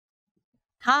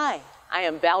Hi, I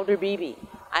am Valder Beebe.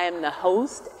 I am the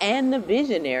host and the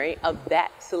visionary of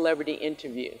That Celebrity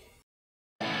Interview.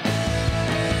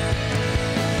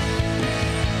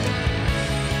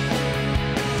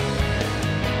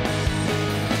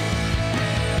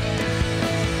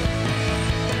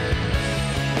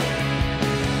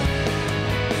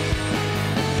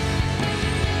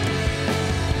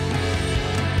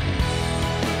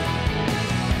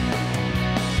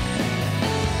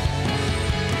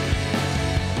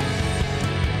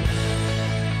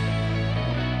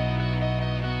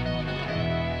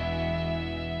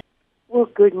 Well,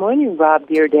 good morning, Rob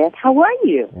Dyrdek. How are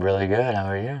you? Really good. How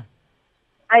are you?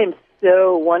 I am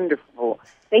so wonderful.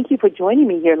 Thank you for joining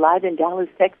me here live in Dallas,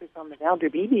 Texas on the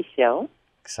Valder Beebe Show.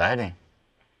 Exciting.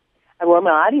 I want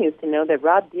my audience to know that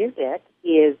Rob Dyrdek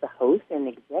is the host and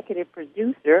executive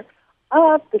producer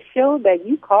of the show that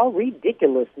you call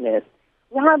Ridiculousness.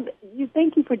 Rob,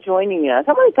 thank you for joining us.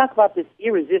 I want to talk about this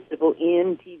irresistible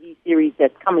MTV series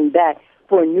that's coming back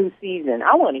for a new season.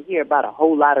 I want to hear about a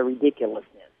whole lot of ridiculousness.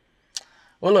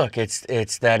 Well, look,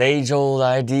 it's that age-old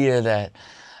idea that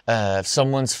if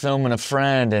someone's filming a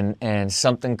friend and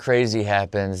something crazy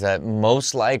happens, that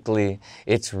most likely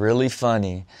it's really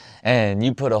funny, and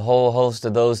you put a whole host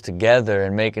of those together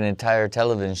and make an entire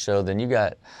television show, then you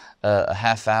got a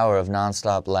half hour of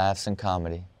nonstop laughs and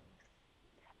comedy.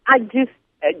 I just,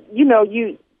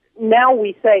 now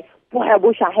we say, boy, I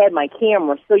wish I had my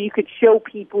camera so you could show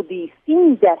people these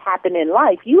scenes that happen in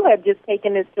life. You have just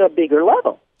taken this to a bigger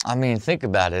level. I mean, think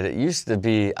about it. It used to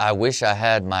be, I wish I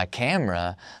had my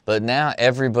camera, but now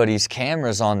everybody's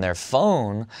camera's on their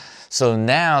phone. So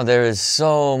now there is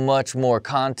so much more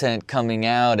content coming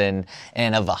out and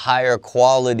of a higher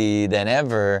quality than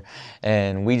ever.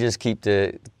 And we just keep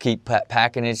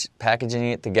packaging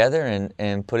it together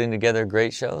and putting together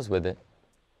great shows with it.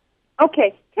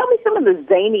 Okay, tell me some of the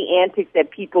zany antics that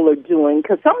people are doing,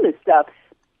 because some of this stuff,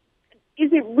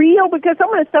 is it real? Because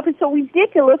some of the stuff is so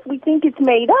ridiculous, we think it's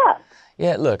made up.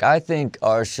 Yeah, look, I think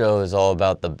our show is all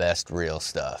about the best real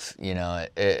stuff. You know,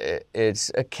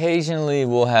 it's occasionally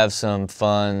we'll have some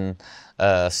fun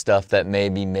stuff that may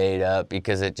be made up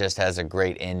because it just has a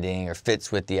great ending or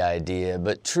fits with the idea.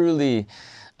 But truly,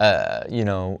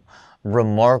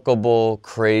 remarkable,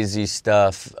 crazy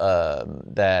stuff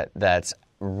that's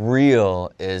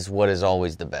real is what is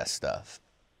always the best stuff.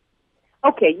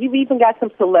 Okay, you've even got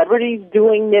some celebrities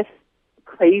doing this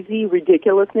crazy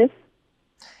ridiculousness.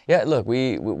 Yeah, look,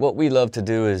 what we love to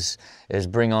do is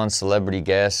bring on celebrity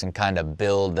guests and kind of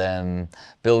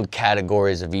build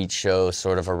categories of each show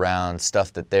sort of around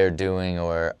stuff that they're doing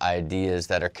or ideas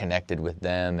that are connected with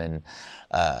them. And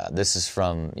this is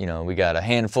from, we got a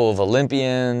handful of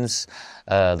Olympians,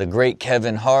 the great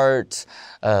Kevin Hart,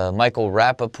 Michael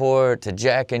Rappaport, to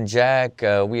Jack and Jack.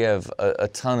 We have a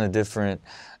ton of different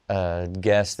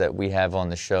guests that we have on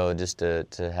the show just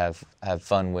to have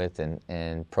fun with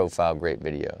and profile great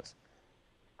videos.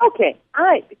 Okay,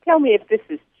 tell me if this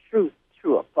is true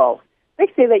or false. They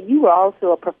say that you were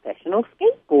also a professional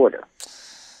skateboarder.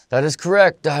 That is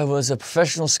correct. I was a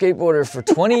professional skateboarder for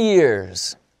 20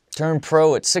 years. Turned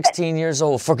pro at 16 years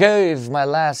old. Forgave my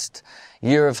last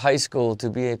year of high school to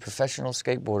be a professional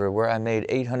skateboarder, where I made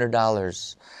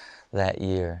 $800 that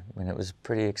year, and it was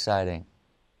pretty exciting.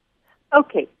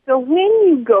 Okay, so when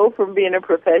you go from being a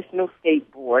professional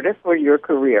skateboarder for your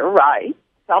career, right?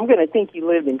 So I'm going to think you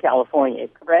lived in California,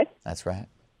 correct? That's right.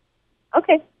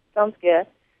 Okay, sounds good.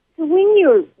 So when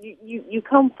you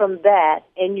come from that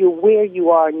and you're where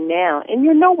you are now, and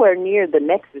you're nowhere near the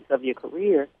nexus of your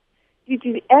career, did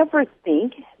you ever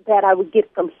think that I would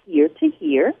get from here to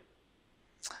here?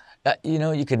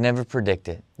 You could never predict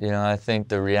it. I think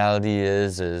the reality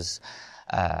is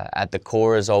at the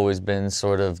core has always been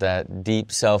sort of that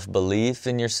deep self-belief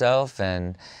in yourself,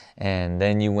 and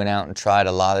then you went out and tried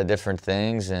a lot of different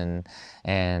things, and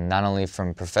not only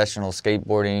from professional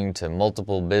skateboarding to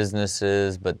multiple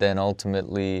businesses, but then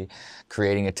ultimately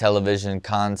creating a television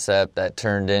concept that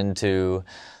turned into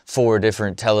 4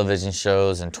 different television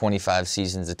shows and 25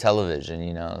 seasons of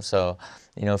television, So,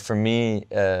 for me,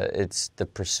 it's the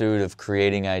pursuit of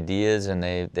creating ideas, and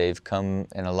they've come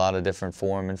in a lot of different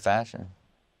form and fashion.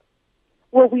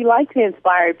 Well, we like to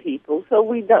inspire people, so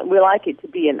we like it to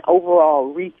be an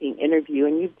overall reaching interview,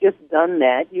 and you've just done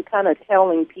that. You're kind of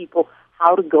telling people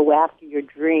how to go after your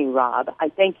dream, Rob. I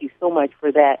thank you so much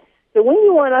for that. So when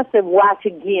you want us to watch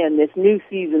again this new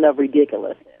season of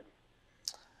Ridiculousness?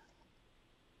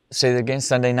 Say that again,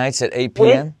 Sunday nights at 8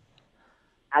 p.m.?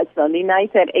 Sunday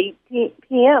nights at 8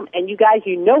 p.m., and you guys,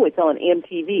 it's on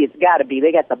MTV. It's got to be.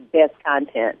 They got the best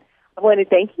content. I want to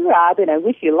thank you, Rob, and I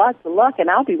wish you lots of luck, and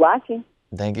I'll be watching.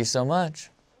 Thank you so much.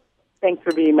 Thanks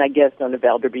for being my guest on the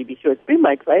Valder Beebe Show. It's been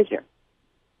my pleasure.